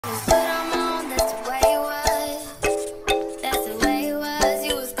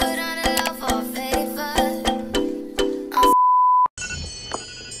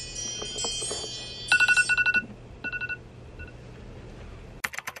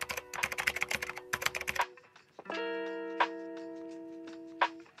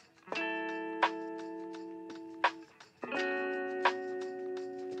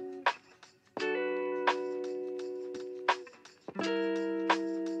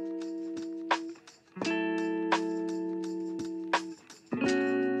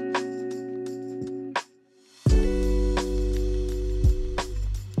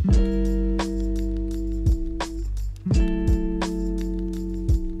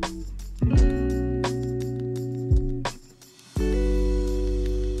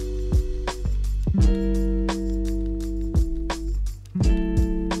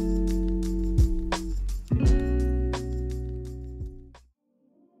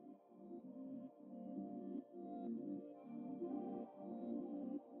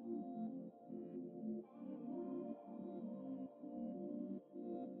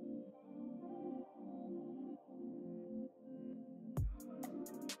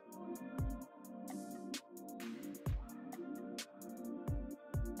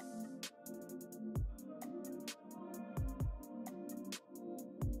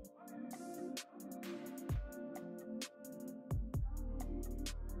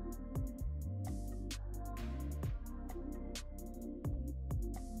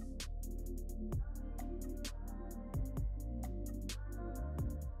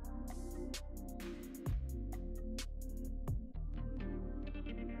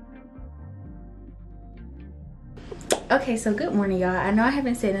Okay, so good morning, y'all. I know I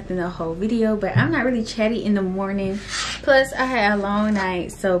haven't said nothing the whole video, but I'm not really chatty in the morning. Plus, I had a long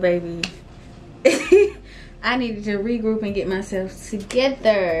night, so baby, I needed to regroup and get myself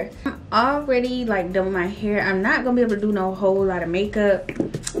together. I'm already like done with my hair. I'm not gonna be able to do no whole lot of makeup,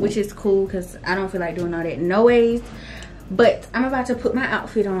 which is cool because I don't feel like doing all that no ways. But I'm about to put my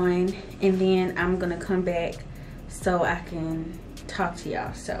outfit on, and then I'm gonna come back so I can talk to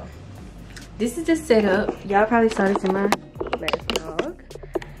y'all. So this is the setup. Y'all probably saw this in my last vlog,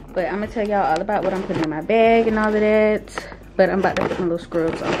 but I'm gonna tell y'all all about what I'm putting in my bag and all of that. But I'm about to put my little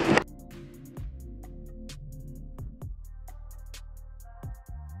scrubs on.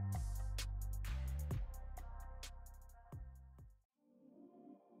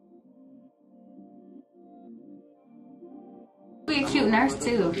 Be a cute nurse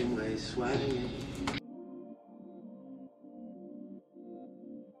too.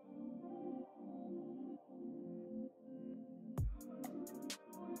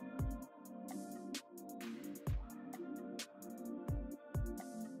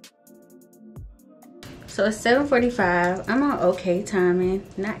 So it's 7:45. I'm on okay timing,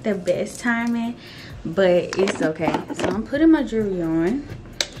 not the best timing, but it's okay. So I'm putting my jewelry on.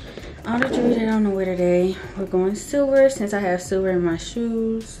 All the jewelry that I don't know wear today. We're going silver since I have silver in my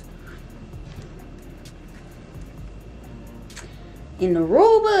shoes. In the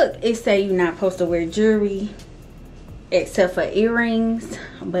rule book, it say you're not supposed to wear jewelry except for earrings.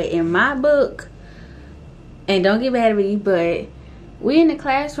 But in my book, and don't get mad at me, but we in the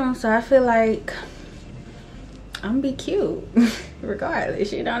classroom, so I feel like I'm gonna be cute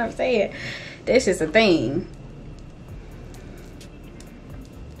regardless, you know what I'm saying? That's just a thing.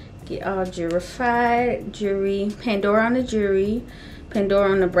 Get all jewelrified, jewelry, Pandora on the jewelry, Pandora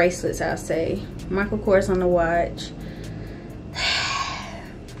on the bracelets, I'll say. Michael Kors on the watch,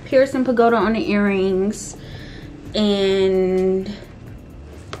 piercing pagoda on the earrings, and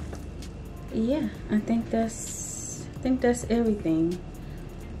yeah, I think that's everything.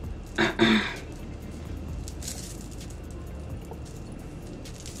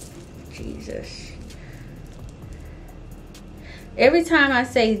 Jesus. Every time I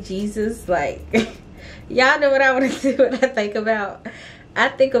say Jesus, like, y'all know what I want to do, what I think about. I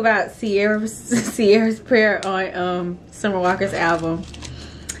think about Sierra's prayer on Summer Walker's album.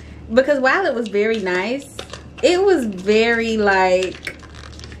 Because while it was very nice, it was very, like,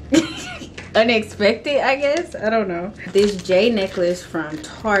 unexpected, I guess. I don't know. This J necklace from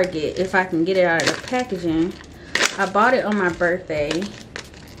Target, if I can get it out of the packaging. I bought it on my birthday,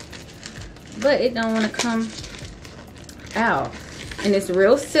 but it don't want to come out. And it's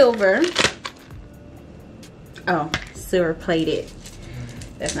real silver. Oh, silver plated.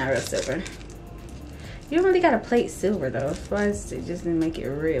 That's not real silver. You don't really gotta plate silver though. Splice it just didn't make it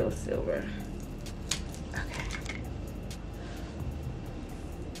real silver. Okay.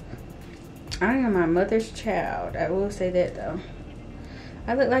 I am my mother's child. I will say that though.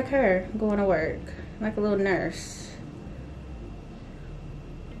 I look like her going to work, like a little nurse.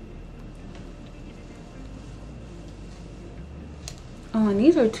 Oh, and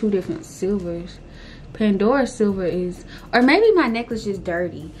these are two different silvers. Pandora silver is, or maybe my necklace is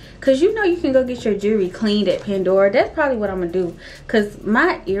dirty. Cause you know you can go get your jewelry cleaned at Pandora. That's probably what I'm gonna do. Cause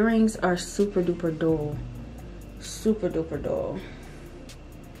my earrings are super duper dull. Super duper dull.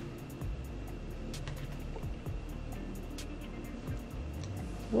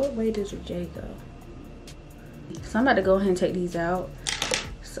 What way does your J go? So I'm about to go ahead and take these out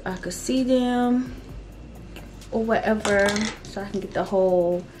so I could see them or whatever, so I can get the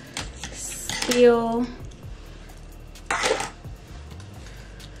whole spill.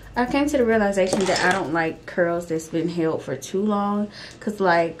 I came to the realization that I don't like curls that's been held for too long, because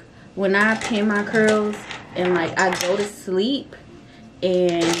like when I pin my curls and like I go to sleep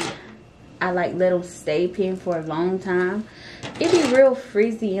and I like let them stay pinned for a long time, it be real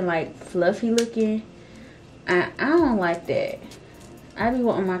frizzy and like fluffy looking. I don't like that. I be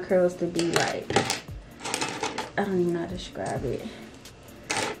wanting my curls to be like, I don't even know how to describe it,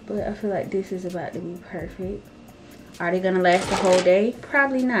 but I feel like this is about to be perfect. Are they gonna last the whole day?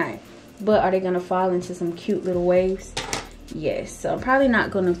 Probably not. But are they gonna fall into some cute little waves? Yes. So I'm probably not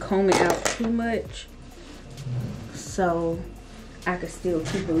gonna comb it out too much, so I could still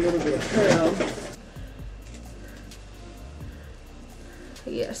keep a little bit of curl.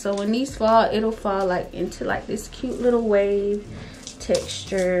 Yeah, so when these fall, it'll fall like into like this cute little wave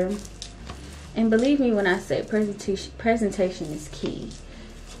texture. And believe me when I say presentation is key.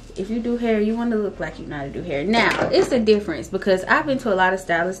 If you do hair, you want to look like you know how to do hair. Now, it's a difference, because I've been to a lot of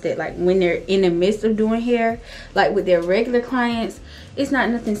stylists that like when they're in the midst of doing hair, like with their regular clients, it's not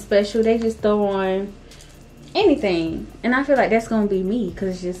nothing special. They just throw on anything. And I feel like that's gonna be me,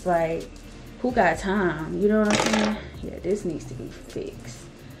 because it's just like, who got time? You know what I'm saying? Yeah, this needs to be fixed,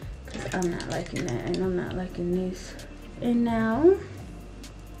 because I'm not liking that, and I'm not liking this. And now,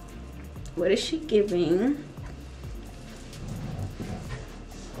 what is she giving?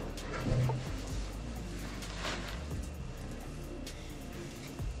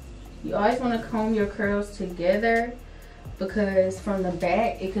 You always want to comb your curls together, because from the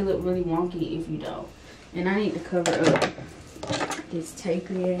back it could look really wonky if you don't. And I need to cover up this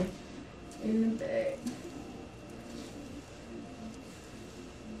tapering in the back.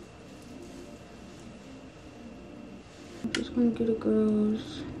 I'm just gonna get a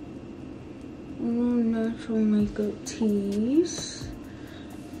girl's natural makeup tease.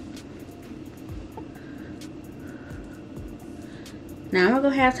 Now, am I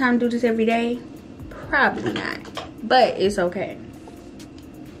gonna have time to do this every day? Probably not, but it's okay.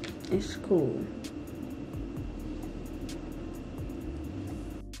 It's cool.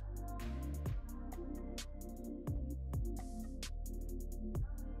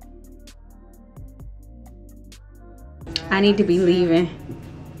 I need to be leaving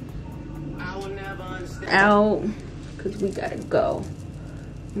out, because we gotta go.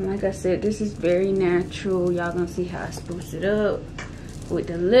 And like I said, this is very natural. Y'all gonna see how I spruce it up with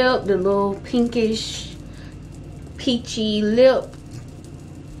the lip, the little pinkish peachy lip.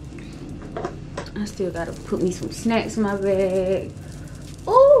 I still gotta put me some snacks in my bag.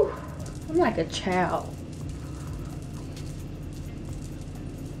 Ooh, I'm like a child.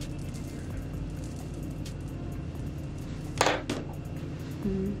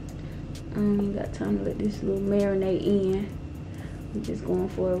 I don't even got time to let this little marinate in. I'm just going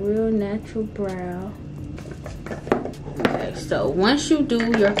for a real natural brow. Okay, so once you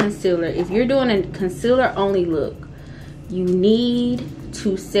do your concealer, if you're doing a concealer only look, you need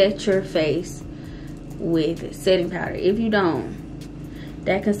to set your face with setting powder. If you don't,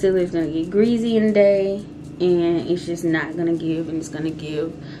 that concealer is going to get greasy in the day, and it's just not going to give, and it's going to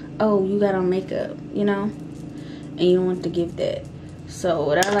give, oh, you got on makeup, you know, and you don't want to give that. So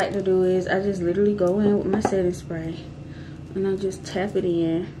what I like to do is I just literally go in with my setting spray and I just tap it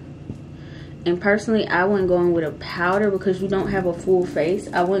in. And personally, I wouldn't go in with a powder, because you don't have a full face.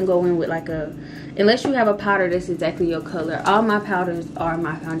 I wouldn't go in with like a, unless you have a powder that's exactly your color. All my powders are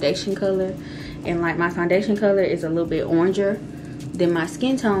my foundation color, and like my foundation color is a little bit oranger than my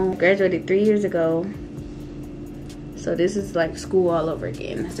skin tone. Graduated 3 years ago, so this is like school all over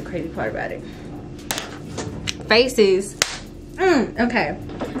again. That's the crazy part about it. Faces. Okay,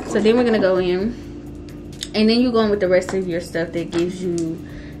 so then we're gonna go in, and then you go in with the rest of your stuff that gives you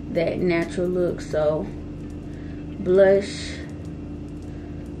that natural look. So blush,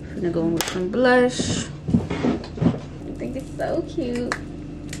 I'm gonna go in with some blush. I think it's so cute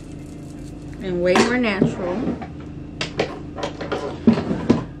and way more natural.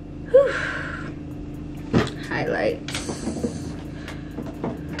 Whew.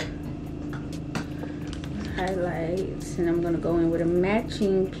 Highlights, and I'm gonna go in with a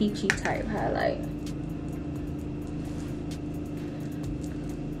matching peachy type highlight.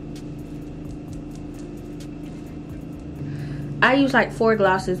 I use like 4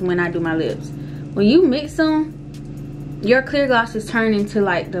 glosses when I do my lips. When you mix them, your clear glosses turn into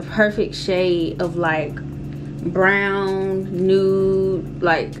like the perfect shade of like brown, nude,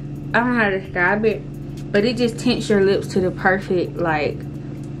 like I don't know how to describe it, but it just tints your lips to the perfect, like,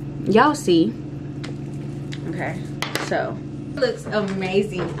 y'all see. Okay, so it looks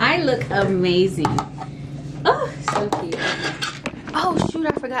amazing. I look amazing. Oh, so cute. Oh shoot,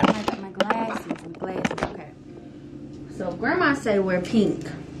 I forgot my glasses. Okay, so grandma say wear pink.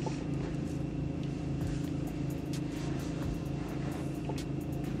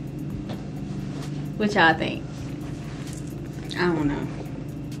 What y'all think? I don't know.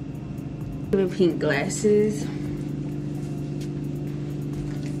 Pink glasses.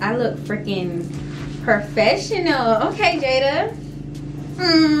 I look freaking professional. Okay, Jada.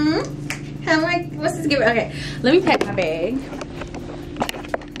 How am I? What's this give? Okay, let me pack my bag.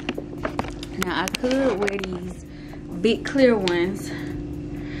 Now I could wear these big clear ones,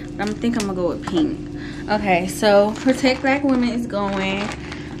 but I think I'm gonna go with pink. Okay, so Protect Black Women is going.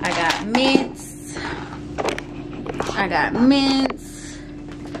 I got mints.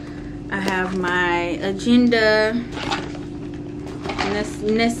 I have my agenda.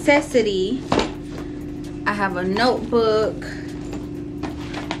 Necessity. I have a notebook.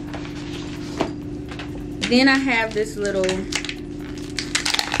 Then I have this little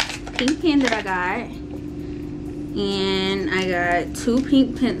pink pen that I got. And I got 2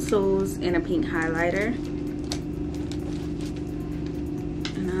 pink pencils and a pink highlighter.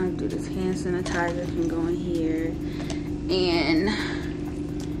 And I'll do this hand sanitizer can go in here. And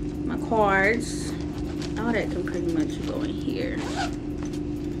my cards, all that can pretty much go in here.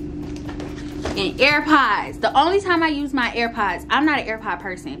 And AirPods. The only time I use my AirPods, I'm not an AirPod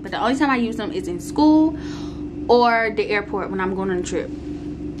person, but the only time I use them is in school or the airport when I'm going on a trip.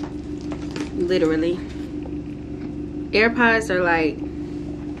 Literally. AirPods are like,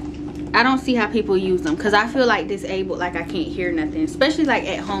 I don't see how people use them because I feel like disabled, like I can't hear nothing, especially like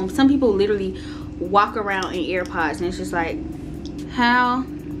at home. Some people literally walk around in AirPods and it's just like, how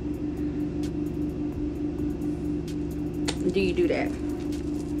do you do that?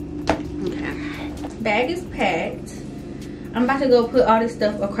 Okay, bag is packed. I'm about to go put all this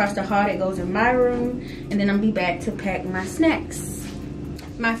stuff across the hall that goes in my room, and then I'll be back to pack my snacks.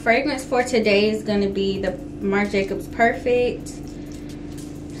 My fragrance for today is gonna be the Marc Jacobs Perfect.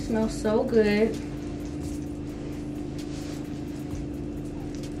 Smells so good.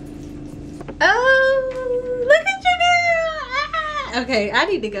 Oh, look at you, girl. Ah. Okay, I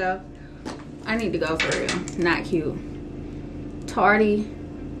need to go. I need to go for real. Not cute. Tardy.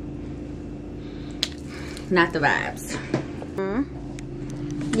 Not the vibes.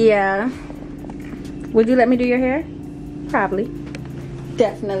 Yeah. Would you let me do your hair? Probably.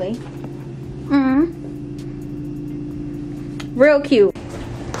 Definitely. Real cute.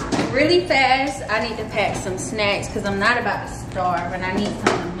 Really fast, I need to pack some snacks because I'm not about to starve and I need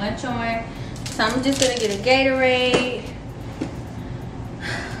something to munch on. So I'm just gonna get a Gatorade,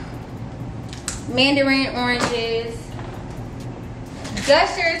 mandarin oranges,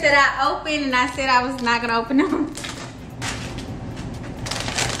 Gushers that I opened and I said I was not gonna open them,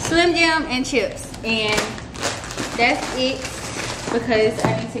 Slim Jim, and chips. And that's it because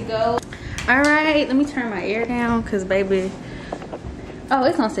I need to go. All right, let me turn my air down because baby, oh,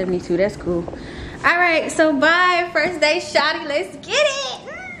 it's on 72. That's cool. All right, so bye. First day shotty. Let's get it.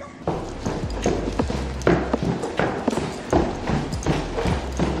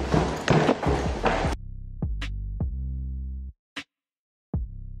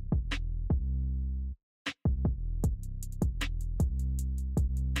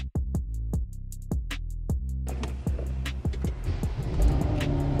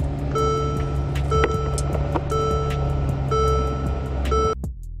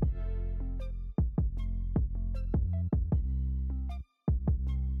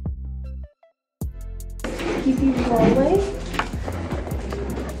 Keep you far away.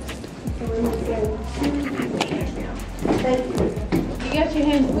 You got your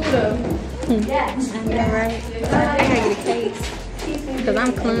hands full though. Yeah, I know, right? I gotta get a case because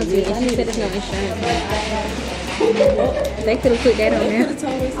I'm clumsy and she said there's no insurance. They could have put that on there.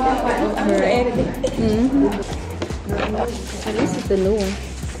 Right. And this is the new one.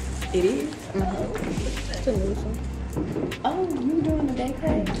 It is? It's the new one. Oh, you doing the day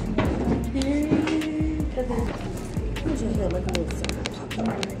crack?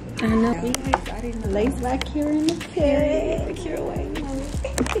 I know. Lace back here in the cut. Cure away.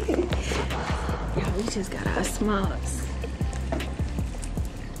 Yeah, we just got our smokes.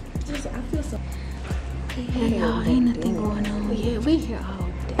 I feel so. Hey, y'all, ain't nothing going on. Yeah, we here all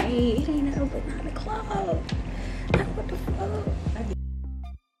day. It ain't over 9 o'clock. Like, what the fuck?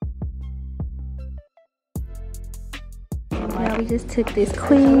 Yeah, we just took this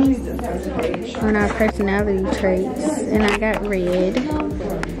quiz on our personality traits, and I got red.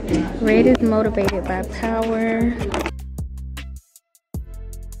 Red is motivated by power.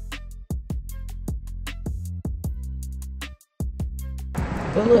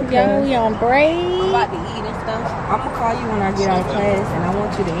 But look, Yo, we on break. I'm about to eat and stuff. I'm gonna call you when I get out of class, and I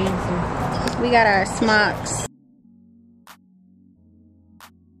want you to answer. We got our smocks.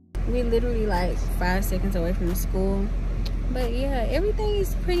 We literally like 5 seconds away from the school. But yeah, everything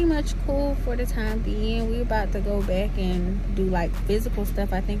is pretty much cool for the time being. We about to go back and do like physical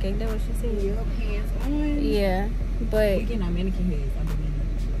stuff, I think. Ain't that what she said? Your hands on. Yeah, but we getting our mannequin heads, I believe.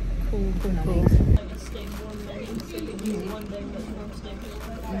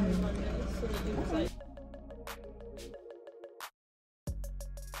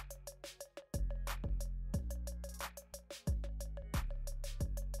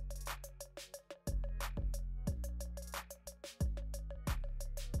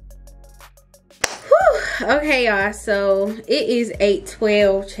 cool. Okay, y'all, so it is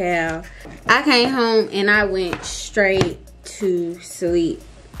 8:12, child. I came home and I went straight to sleep,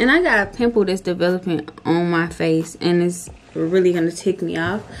 and I got a pimple that's developing on my face and it's really gonna tick me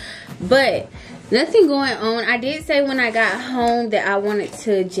off, but nothing going on. I did say when I got home that I wanted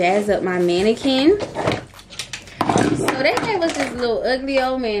to jazz up my mannequin, so they gave us this little ugly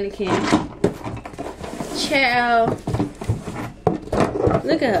old mannequin, child.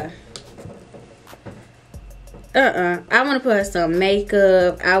 Look at her. I want to put her some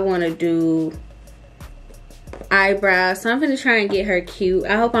makeup. I want to do eyebrows. So I'm going to try and get her cute.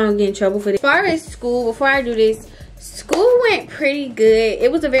 I hope I don't get in trouble for this. As far as school, before I do this, school went pretty good.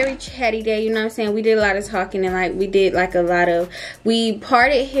 It was a very chatty day, you know what I'm saying? We did a lot of talking and like we did like a lot of, we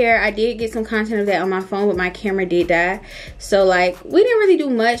parted hair. I did get some content of that on my phone, but my camera did die. So like we didn't really do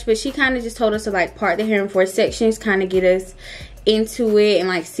much, but she kind of just told us to like part the hair in 4 sections, kind of get us into it and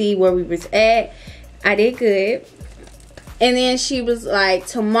like see where we was at. I did good. And then she was like,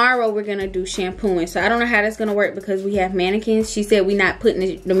 tomorrow we're going to do shampooing. So I don't know how that's going to work because we have mannequins. She said we're not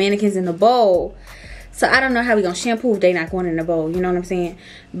putting the mannequins in the bowl. So I don't know how we going to shampoo if they not going in the bowl. You know what I'm saying?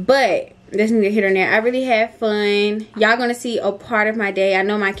 But that's neither here nor there. I really had fun. Y'all going to see a part of my day. I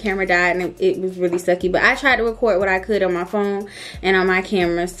know my camera died and it was really sucky. But I tried to record what I could on my phone and on my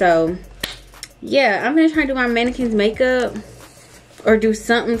camera. So yeah, I'm going to try to do my mannequin's makeup. Or do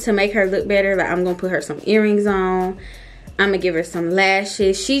something to make her look better. Like I'm going to put her some earrings on. I'm going to give her some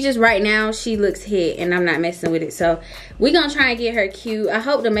lashes. She just right now, she looks hit and I'm not messing with it. So we're going to try and get her cute. I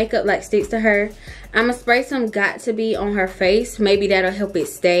hope the makeup like sticks to her. I'm going to spray some Got To Be on her face. Maybe that'll help it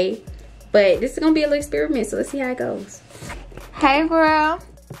stay. But this is going to be a little experiment. So let's see how it goes. Hey girl.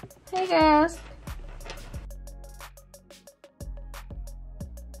 Hey girls.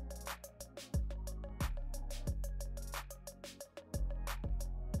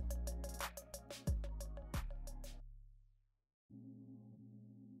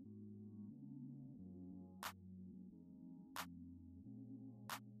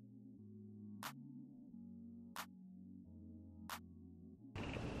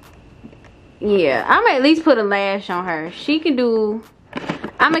 Yeah, I'm gonna at least put a lash on her. She can do,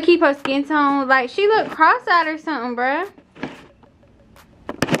 I'm gonna keep her skin tone. Like, she look cross-eyed or something, bruh.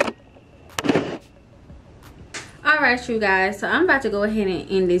 Alright, you guys. So, I'm about to go ahead and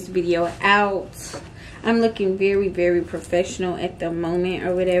end this video out. I'm looking very, very professional at the moment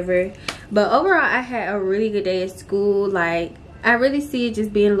or whatever. But overall, I had a really good day at school. Like, I really see it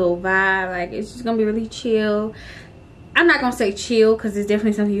just being a little vibe. Like, it's just gonna be really chill. I'm not gonna say chill because it's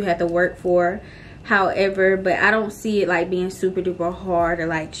definitely something you have to work for. However, but I don't see it like being super duper hard or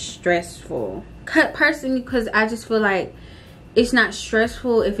like stressful. Personally, because I just feel like it's not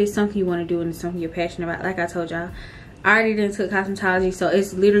stressful if it's something you want to do and it's something you're passionate about. Like I told y'all, I already done took cosmetology, so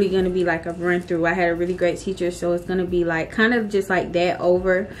it's literally going to be like a run through. I had a really great teacher, so it's going to be like kind of just like that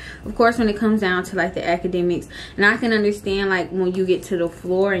over. Of course, when it comes down to like the academics, and I can understand like when you get to the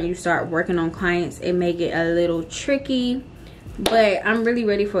floor and you start working on clients, it may get a little tricky. But I'm really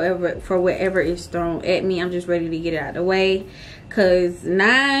ready for whatever is thrown at me. I'm just ready to get it out of the way, because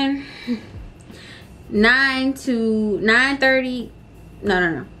 9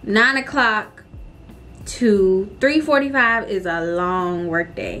 o'clock to 3:45 is a long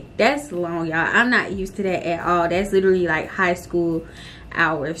work day. That's long, y'all. I'm not used to that at all. That's literally like high school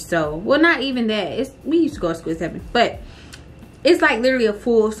hours. So, well, not even that. We used to go to school at 7, but it's like literally a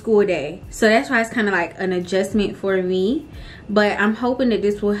full school day. So that's why it's kind of like an adjustment for me. But I'm hoping that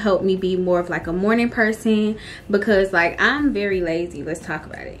this will help me be more of like a morning person, because like I'm very lazy. Let's talk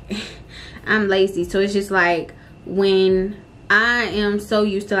about it. I'm lazy. So it's just like when I am so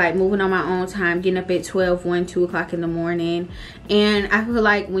used to like moving on my own time, getting up at 12, 1, 2 o'clock in the morning. And I feel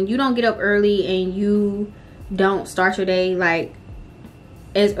like when you don't get up early and you don't start your day like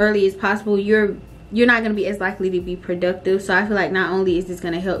as early as possible, you're not going to be as likely to be productive. So I feel like not only is this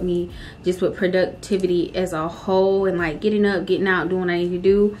going to help me just with productivity as a whole and like getting up, getting out, doing what I need to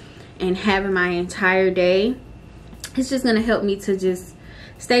do and having my entire day, it's just going to help me to just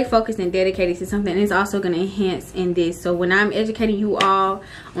stay focused and dedicated to something. And it's also going to enhance in this. So when I'm educating you all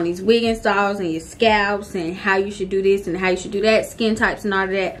on these wig installs and your scalps and how you should do this and how you should do that, skin types and all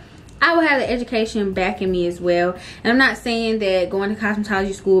of that, I will have the education backing me as well. And I'm not saying that going to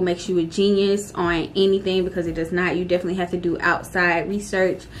cosmetology school makes you a genius on anything, because it does not. You definitely have to do outside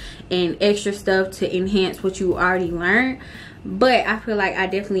research and extra stuff to enhance what you already learned. But I feel like I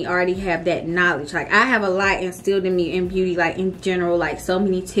definitely already have that knowledge. Like, I have a lot instilled in me in beauty, like in general, like so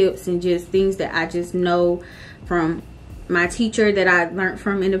many tips and just things that I just know from my teacher that I learned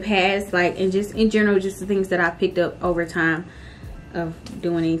from in the past, like, and just in general, just the things that I picked up over time of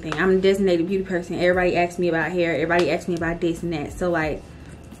doing anything. I'm a designated beauty person. Everybody asks me about hair, everybody asks me about this and that. So like,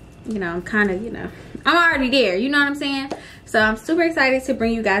 you know, I'm kind of, you know, I'm already there, you know what I'm saying? So I'm super excited to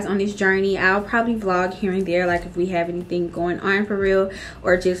bring you guys on this journey. I'll probably vlog here and there, like if we have anything going on for real,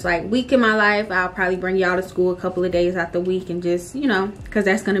 or just like week in my life. I'll probably bring y'all to school a couple of days out the week and just, you know, because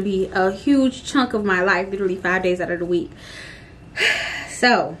that's going to be a huge chunk of my life, literally 5 days out of the week.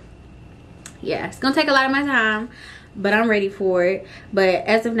 So yeah, it's gonna take a lot of my time, but I'm ready for it. But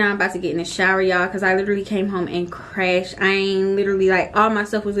as of now, I'm about to get in the shower, y'all, because I literally came home and crashed. I ain't literally, like, all my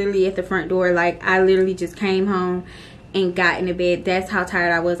stuff was literally at the front door. Like, I literally just came home and got in the bed. That's how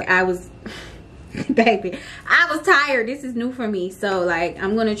tired I was. I was baby, I was tired. This is new for me. So like,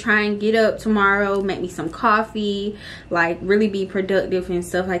 I'm gonna try and get up tomorrow, make me some coffee, like really be productive and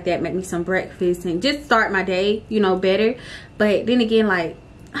stuff like that, make me some breakfast and just start my day, you know, better. But then again, like,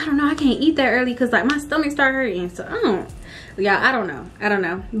 I don't know, I can't eat that early because like my stomach start hurting. So I don't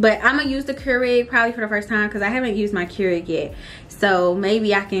know. But I'm gonna use the Keurig probably for the first time because I haven't used my Keurig yet. So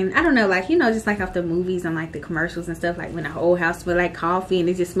maybe I can, I don't know, like, you know, just like off the movies and like the commercials and stuff, like when the whole house smell like coffee and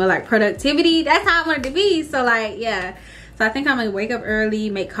it just smell like productivity. That's how I want it to be. So like, yeah. So I think I'm gonna wake up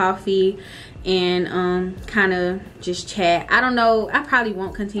early, make coffee, and kind of just chat. I don't know, I probably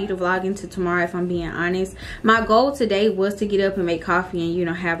won't continue to vlog into tomorrow if I'm being honest. My goal today was to get up and make coffee and, you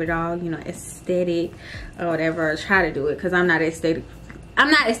know, have it all, you know, aesthetic or whatever, or try to do it, because I'm not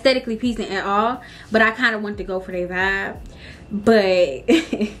aesthetically pleasing at all, but I kind of want to go for their vibe. But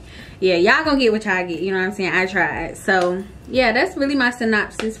yeah, y'all gonna get what y'all get, you know what I'm saying? I tried. So yeah, that's really my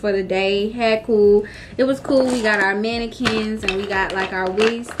synopsis for the day. It was cool. We got our mannequins and we got like our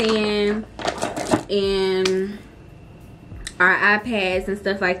wig stand and our iPads and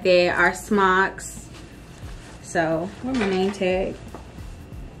stuff like that, our smocks. So where's my name tag?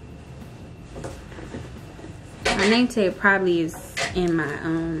 My name tag probably is in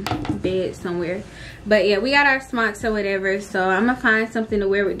my bed somewhere. But yeah, we got our smocks or whatever. So I'm gonna find something to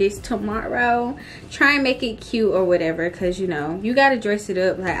wear with this tomorrow. Try and make it cute or whatever, because you know, you gotta dress it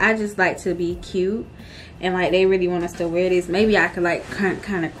up. Like, I just like to be cute, and like they really want us to wear this. Maybe I could like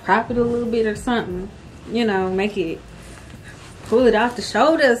kind of crop it a little bit or something, you know, make it, pull it off the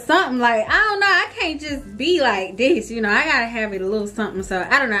shoulder or something. Like, I don't know, I can't just be like this, you know, I gotta have it a little something. So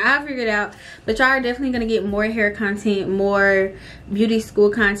I don't know, I'll figure it out. But y'all are definitely gonna get more hair content, more beauty school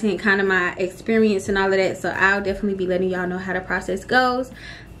content, kind of my experience and all of that. So I'll definitely be letting y'all know how the process goes.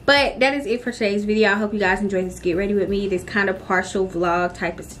 But that is it for today's video. I hope you guys enjoyed this get ready with me, this kind of partial vlog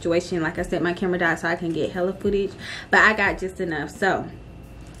type of situation. Like I said, my camera died so I can get hella footage, but I got just enough. So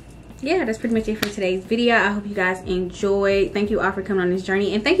yeah, that's pretty much it for today's video. I hope you guys enjoyed. Thank you all for coming on this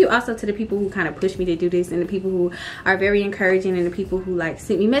journey, and thank you also to the people who kind of pushed me to do this, and the people who are very encouraging, and the people who like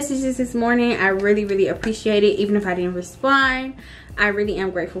sent me messages this morning. I really appreciate it. Even if I didn't respond, I really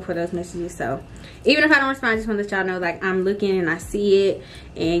am grateful for those messages. So even if I don't respond, I just want to let y'all know, like, I'm looking and I see it,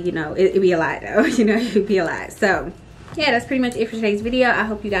 and you know, it'd be a lot though. You know, it'd be a lot. So yeah, that's pretty much it for today's video. I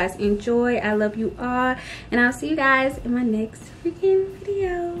hope you guys enjoy. I love you all, and I'll see you guys in my next freaking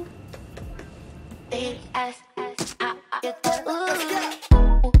video. Big ass,